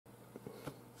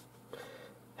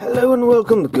Hello and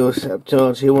welcome to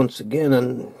TheGhostOfSabotage here once again,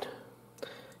 and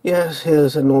yes,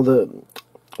 here's another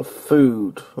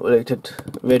food related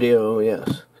video,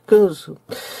 yes, because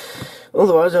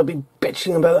otherwise I'll be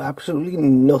bitching about absolutely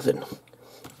nothing.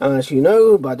 As you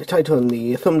know by the title and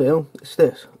the thumbnail, it's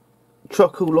this: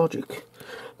 Choco Logic.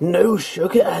 No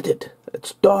sugar added.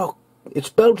 It's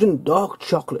Belgian dark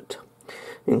chocolate,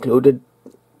 included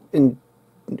in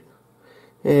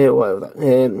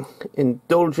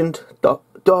indulgent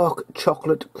dark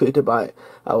chocolate created by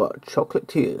our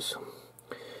chocolatiers.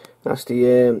 That's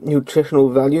the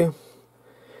nutritional value.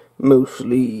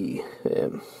 Mostly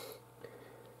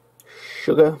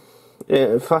sugar,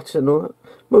 fats and all that.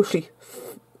 Mostly,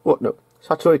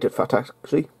 saturated fat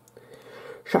actually.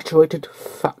 Saturated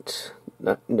fats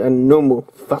and normal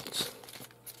fats.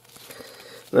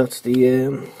 That's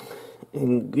the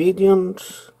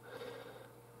ingredients.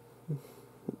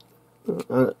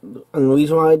 And the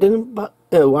reason why I didn't,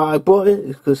 why I bought it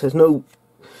is because there's no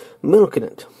milk in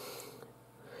it.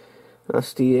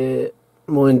 That's the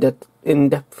more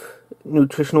in-depth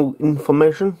nutritional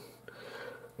information.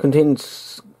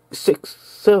 Contains 6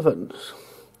 servings.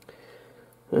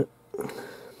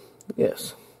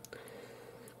 Yes.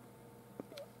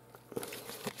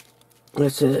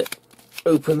 Let's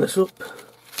open this up.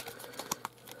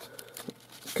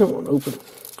 Come on, open.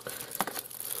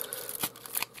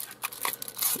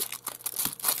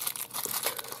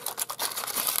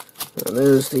 And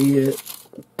there's the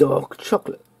dark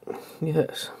chocolate.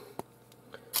 Yes.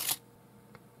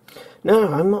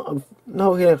 Now, I'm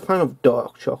not really a fan of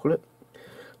dark chocolate,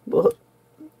 but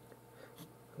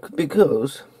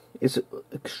because it's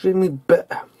extremely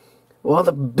bitter,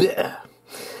 rather bitter.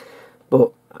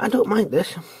 But I don't mind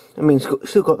this. I mean, it's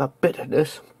still got that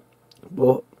bitterness,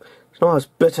 but it's not as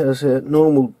bitter as a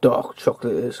normal dark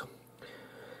chocolate is.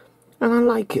 And I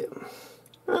like it.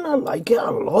 And I like it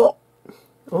a lot.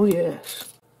 Oh yes.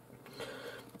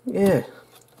 Yeah.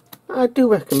 I do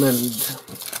recommend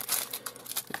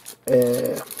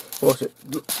what's it?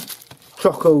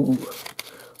 Choco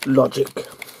Logic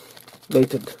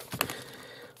rated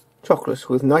chocolates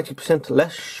with 90%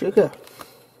 less sugar.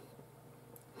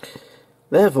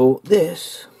 Therefore,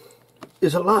 this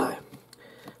is a lie.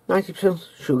 90%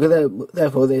 sugar,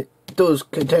 therefore it does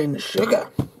contain sugar.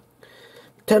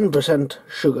 10%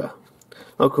 sugar,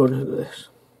 according to this.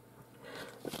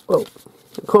 Well,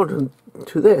 according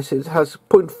to this, it has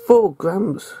 0.4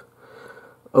 grams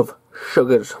of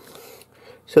sugars.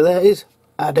 So there is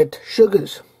added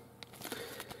sugars.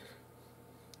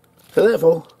 So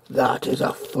therefore, that is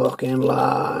a fucking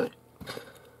lie.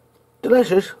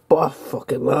 Delicious, but a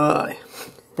fucking lie.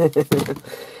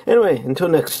 Anyway, until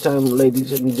next time,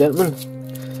 ladies and gentlemen,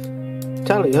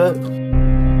 tally ho.